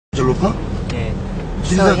jalpa?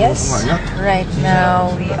 So yes, right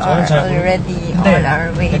now we are already on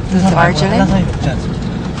our way to Darjeeling.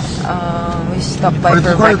 We stopped by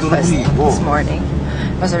for breakfast this morning.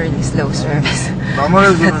 It was a really slow service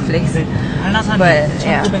that place. But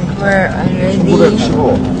yeah, we're already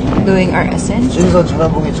doing our ascent. And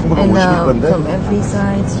from every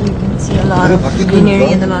side you can see a lot of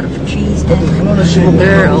greenery and a lot of trees. And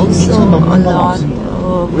there are also a lot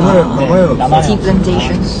of tea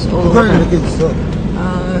plantations all over.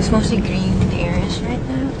 It's mostly green areas right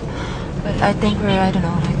now, but I think we're, I don't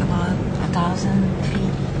know, like about 1,000 feet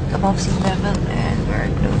above sea level, and we're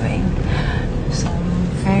doing some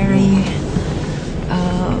very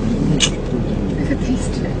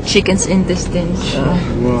chicken's intestine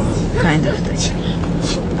kind of thing.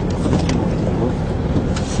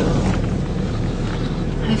 So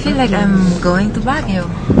I feel like I'm going to Baguio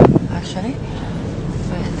actually.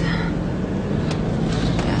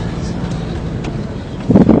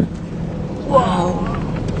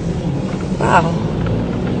 Wow.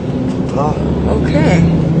 Okay.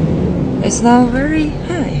 It's now very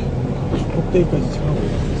high.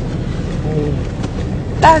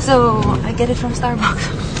 Tazo! I get it from Starbucks.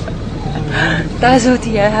 Tazo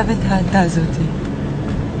tea. I haven't had Tazo tea.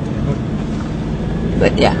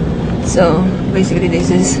 But yeah. So basically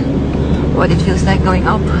this is what it feels like going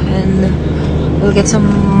up, and we'll get some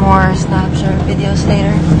more snaps or videos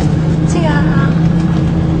later. See ya!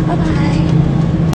 Bye bye!